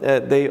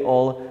they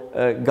all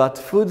got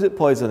food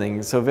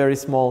poisoning, so very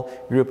small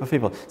group of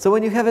people. So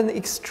when you have an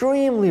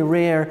extremely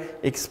rare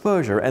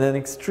exposure and an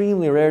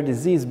extremely rare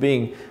disease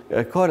being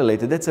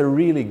correlated, that's a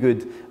really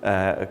good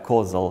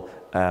causal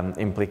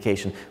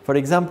implication. For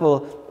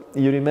example,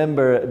 you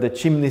remember the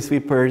chimney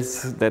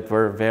sweepers that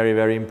were very,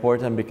 very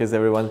important because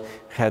everyone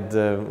had,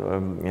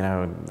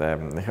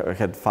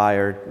 had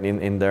fire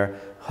in their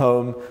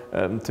home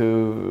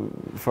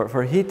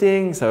for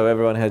heating, so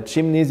everyone had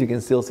chimneys. You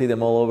can still see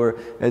them all over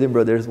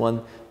Edinburgh. There's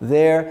one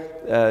there,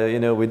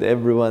 with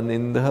everyone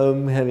in the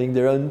home having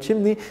their own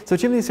chimney. So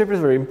chimney sweepers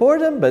were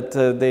important, but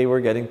they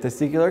were getting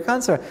testicular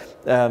cancer.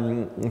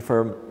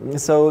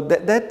 So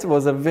that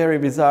was a very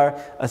bizarre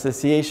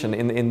association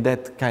in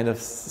that kind of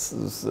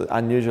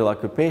unusual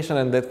occupation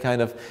and that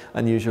kind of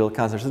unusual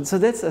cancer. So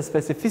that's a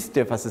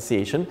specificity of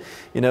association,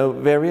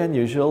 very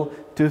unusual,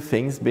 two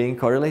things being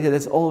correlated.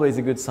 That's always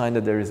a good sign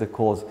that there is a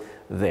cause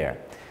there.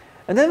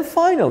 And then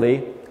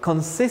finally,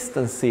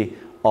 consistency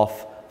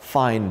of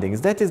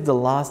findings. That is the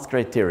last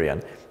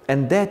criterion,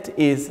 and that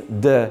is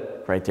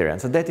the criterion.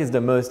 So that is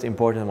the most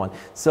important one.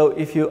 So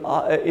if you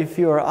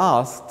are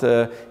asked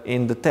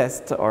in the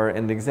test or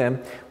in the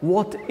exam,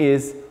 what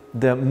is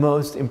the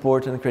most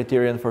important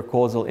criterion for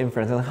causal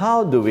inference, and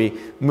how do we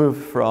move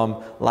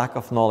from lack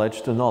of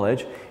knowledge to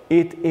knowledge?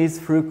 It is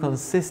through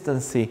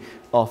consistency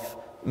of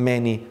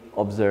many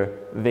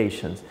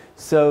observations.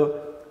 So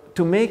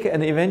to make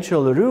an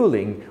eventual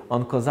ruling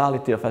on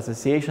causality of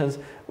associations,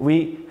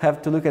 we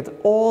have to look at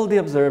all the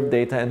observed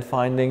data and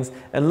findings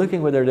and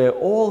looking whether they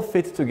all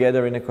fit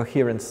together in a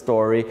coherent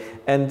story,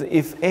 and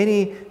if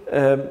any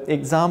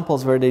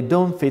examples where they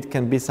don't fit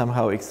can be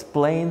somehow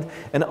explained,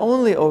 and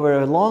only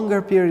over a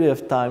longer period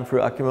of time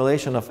through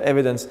accumulation of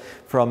evidence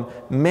from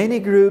many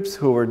groups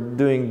who were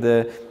doing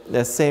the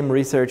same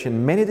research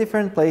in many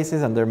different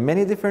places under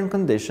many different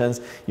conditions,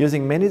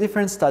 using many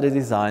different study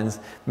designs,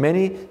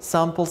 many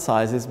sample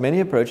sizes, many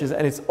approaches,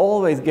 and it's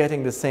always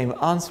getting the same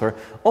answer.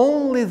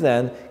 Only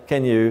then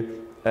can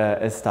you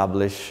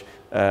establish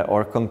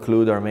or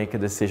conclude or make a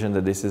decision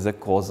that this is a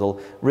causal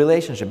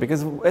relationship.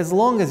 Because as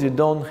long as you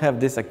don't have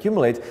this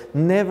accumulate,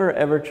 never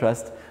ever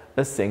trust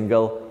a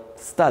single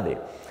study.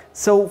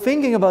 So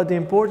thinking about the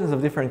importance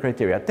of different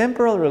criteria,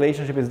 temporal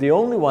relationship is the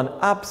only one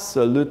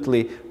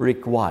absolutely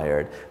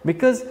required,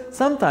 because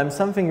sometimes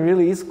something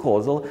really is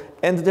causal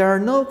and there are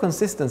no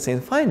consistency in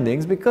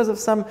findings because of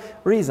some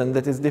reason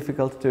that is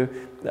difficult to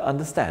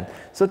understand.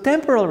 So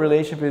temporal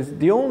relationship is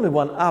the only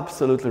one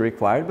absolutely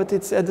required, but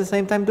it's at the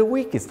same time the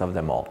weakest of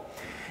them all.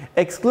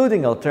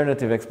 Excluding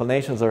alternative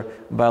explanations or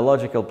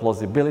biological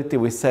plausibility,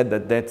 we said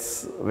that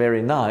that's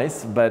very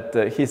nice, but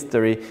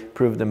history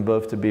proved them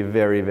both to be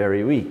very,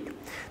 very weak.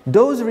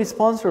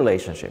 Dose-response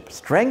relationship,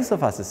 strengths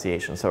of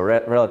association, so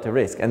relative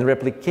risk, and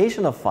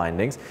replication of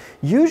findings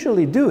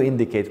usually do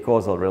indicate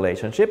causal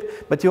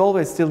relationship, but you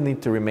always still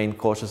need to remain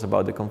cautious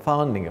about the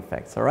confounding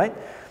effects, all right?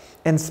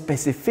 And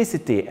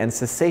specificity and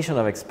cessation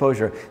of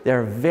exposure, they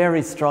are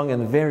very strong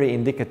and very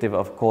indicative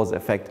of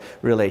cause-effect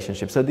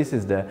relationship. So this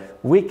is the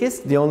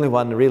weakest, the only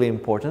one really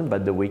important,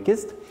 but the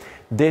weakest.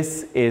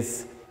 This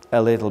is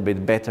a little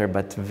bit better,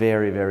 but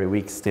very, very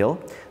weak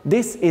still.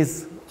 This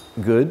is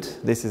good,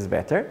 this is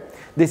better.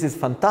 This is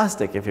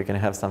fantastic if you can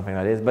have something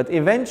like this, but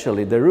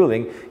eventually the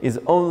ruling is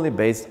only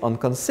based on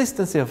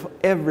consistency of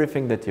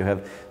everything that you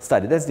have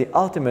studied. That's the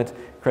ultimate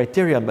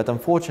criterion, but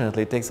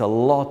unfortunately it takes a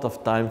lot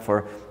of time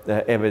for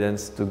the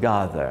evidence to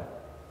gather.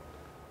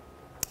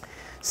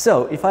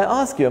 So, if I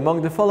ask you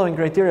among the following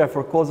criteria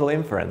for causal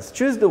inference,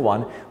 choose the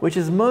one which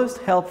is most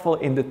helpful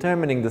in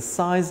determining the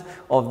size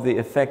of the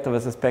effect of a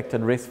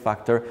suspected risk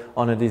factor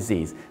on a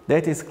disease.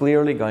 That is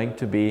clearly going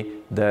to be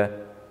the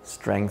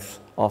strength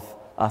of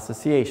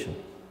association,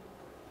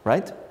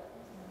 right?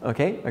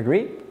 Okay,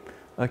 agree?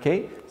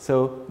 Okay,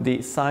 so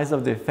the size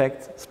of the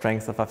effect,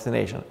 strength of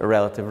association,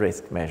 relative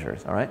risk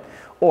measures, all right?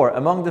 Or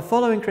among the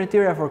following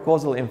criteria for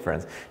causal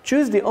inference,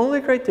 choose the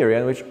only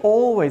criterion which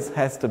always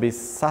has to be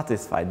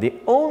satisfied, the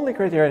only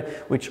criterion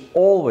which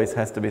always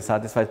has to be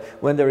satisfied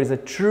when there is a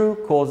true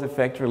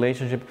cause-effect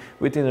relationship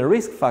between a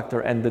risk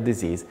factor and the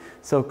disease.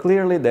 So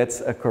clearly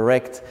that's a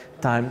correct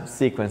time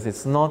sequence.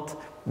 It's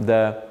not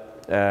the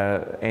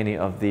any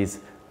of these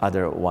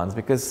other ones,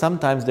 because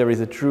sometimes there is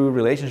a true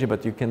relationship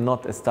but you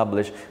cannot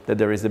establish that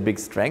there is a big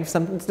strength.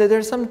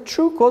 There's some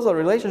true causal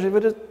relationship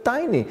with a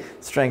tiny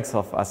strength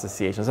of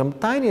association, some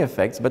tiny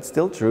effects but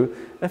still true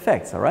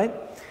effects, all right?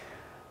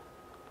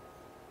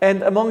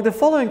 And among the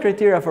following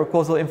criteria for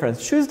causal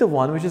inference, choose the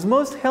one which is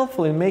most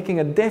helpful in making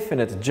a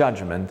definite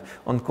judgment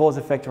on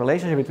cause-effect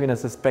relationship between a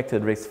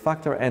suspected risk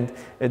factor and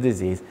a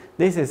disease.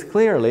 This is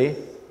clearly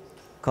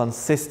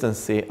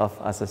consistency of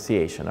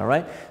association, all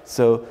right?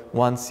 So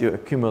once you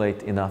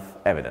accumulate enough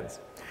evidence.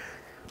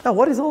 Now,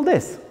 what is all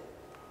this?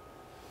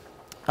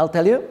 I'll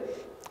tell you.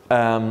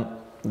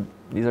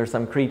 These are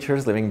some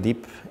creatures living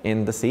deep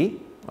in the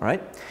sea, all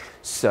right?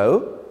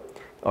 So,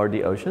 or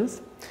the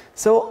oceans.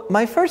 So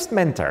my first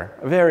mentor,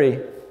 a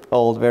very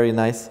old, very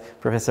nice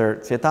Professor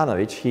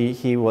Cvjetanovic,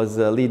 he was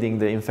leading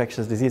the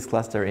infectious disease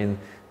cluster in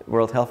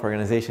World Health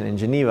Organization in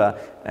Geneva,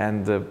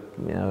 and you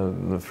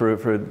know,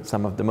 through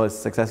some of the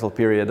most successful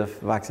period of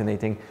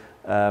vaccinating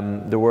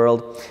the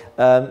world.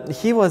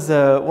 He was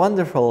a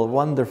wonderful,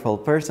 wonderful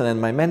person and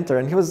my mentor,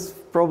 and he was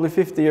probably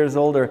 50 years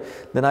older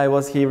than I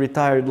was. He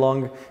retired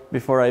long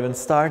before I even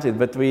started,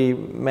 but we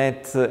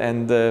met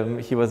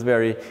and he was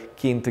very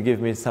keen to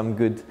give me some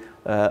good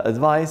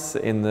advice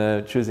in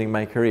choosing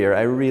my career.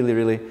 I really,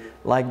 really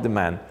liked the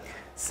man.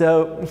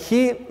 So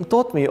he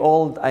taught me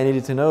all I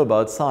needed to know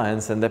about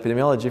science and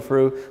epidemiology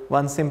through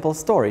one simple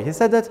story. He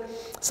said that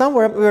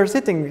somewhere we were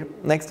sitting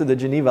next to the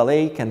Geneva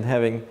lake and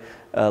having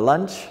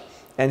lunch,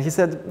 and he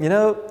said, you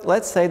know,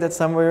 let's say that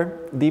somewhere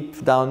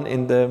deep down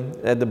in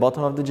at the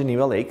bottom of the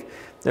Geneva lake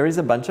there is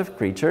a bunch of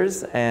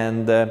creatures,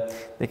 and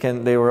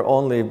they were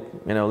only,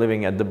 you know,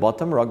 living at the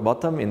bottom, rock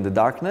bottom, in the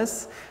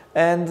darkness,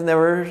 and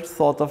never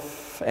thought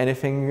of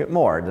anything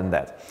more than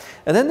that.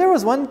 And then there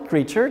was one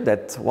creature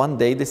that one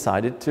day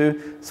decided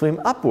to swim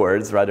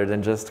upwards rather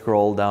than just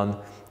crawl down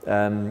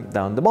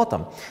the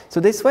bottom. So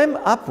they swam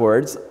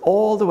upwards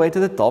all the way to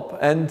the top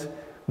and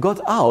got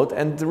out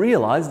and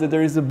realized that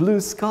there is a blue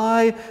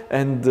sky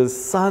and the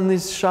sun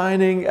is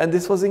shining, and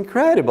this was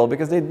incredible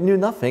because they knew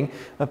nothing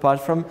apart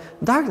from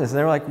darkness. And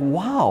they were like,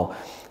 wow.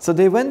 So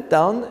they went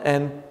down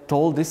and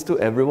told this to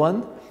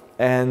everyone,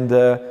 and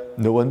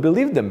no one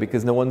believed them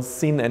because no one's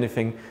seen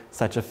anything,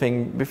 such a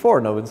thing before.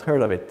 No one's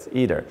heard of it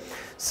either.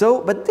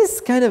 So, but this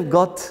kind of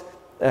got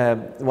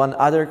one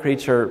other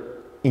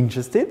creature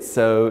interested,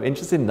 so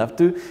interested enough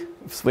to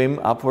swim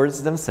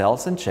upwards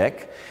themselves and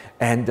check.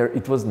 And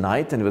it was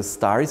night and it was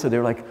starry, so they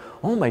were like,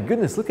 oh my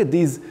goodness, look at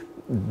these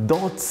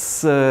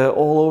dots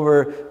all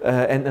over,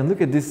 and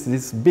look at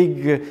this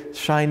big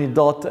shiny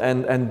dot,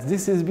 and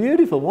this is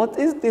beautiful. What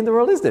in the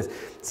world is this?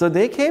 So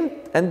they came,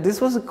 and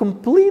this was a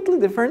completely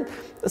different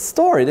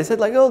story. They said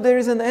like, oh, there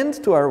is an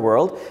end to our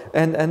world,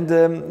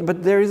 but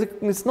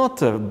it's not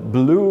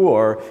blue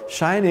or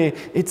shiny.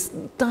 It's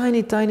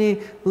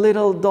tiny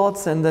little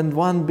dots, and then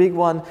one big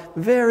one.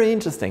 Very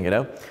interesting, you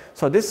know.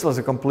 So this was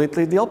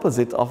completely the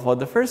opposite of what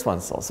the first one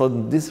saw. So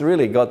this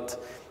really got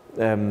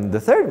the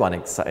third one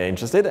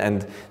interested,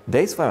 and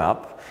they swam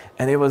up,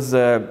 and it was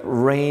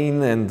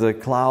rain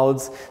and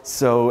clouds,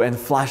 and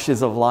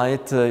flashes of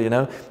light, you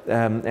know,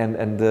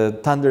 and the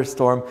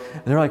thunderstorm.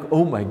 And they're like,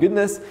 oh my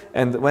goodness,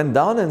 and went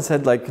down and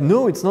said like,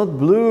 no, it's not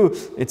blue,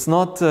 it's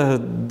not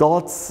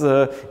dots,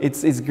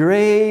 it's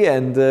gray,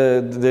 and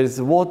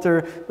there's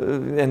water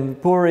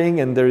and pouring,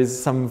 and there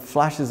is some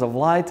flashes of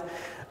light.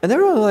 And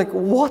everyone was like,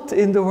 what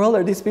in the world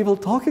are these people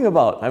talking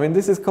about? I mean,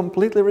 this is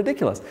completely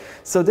ridiculous.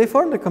 So they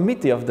formed a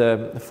committee of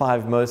the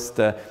 5 most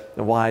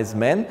wise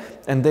men,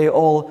 and they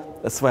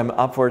all swam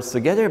upwards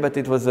together, but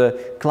it was a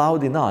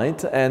cloudy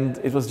night, and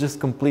it was just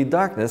complete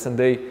darkness, and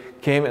they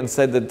came and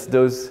said that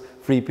those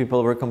 3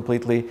 people were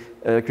completely,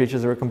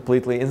 creatures were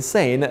completely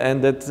insane,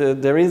 and that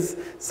there is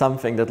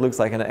something that looks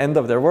like an end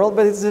of their world,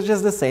 but it's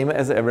just the same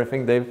as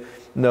everything they've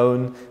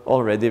known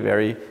already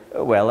very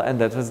well, and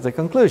that was the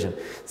conclusion.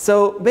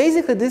 So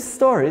basically this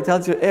story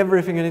tells you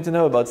everything you need to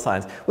know about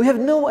science. We have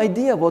no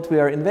idea what we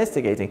are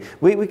investigating.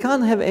 We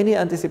can't have any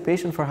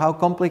anticipation for how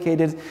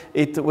complicated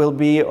it will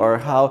be or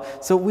how,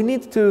 so we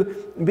need to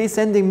be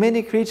sending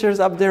many creatures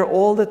up there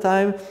all the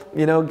time,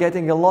 you know,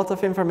 getting a lot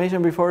of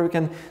information before we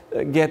can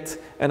get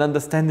an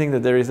understanding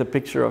that there is a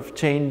picture of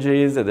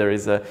changes, that there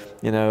is a,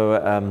 you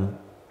know,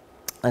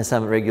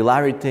 some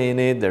regularity in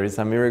it, there is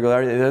some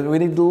irregularity. We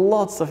need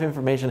lots of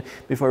information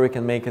before we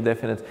can make a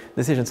definite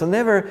decision. So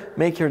never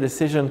make your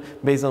decision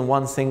based on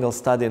one single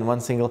study and one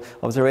single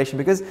observation,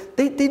 because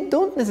they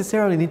don't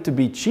necessarily need to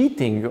be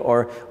cheating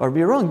or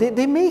be wrong.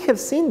 They may have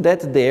seen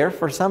that there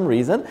for some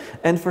reason,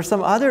 and for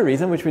some other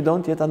reason which we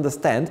don't yet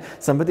understand,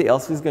 somebody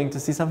else is going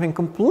to see something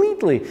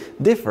completely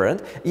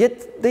different,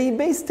 yet they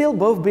may still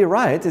both be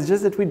right. It's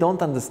just that we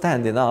don't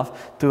understand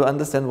enough to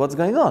understand what's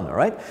going on, all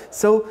right?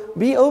 So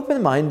be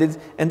open-minded.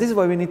 And this is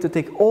why we need to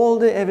take all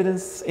the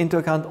evidence into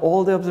account,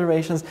 all the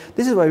observations.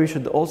 This is why we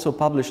should also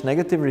publish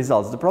negative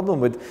results. The problem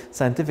with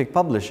scientific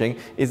publishing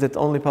is that it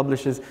only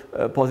publishes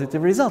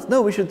positive results.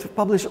 No, we should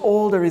publish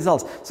all the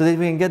results so that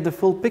we can get the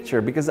full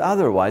picture, because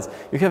otherwise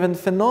you have a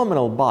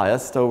phenomenal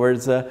bias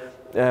towards you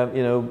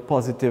know,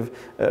 positive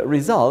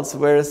results,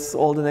 whereas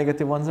all the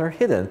negative ones are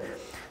hidden.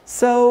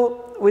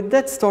 So with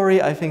that story,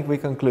 I think we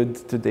conclude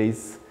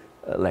today's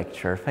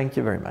lecture. Thank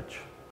you very much.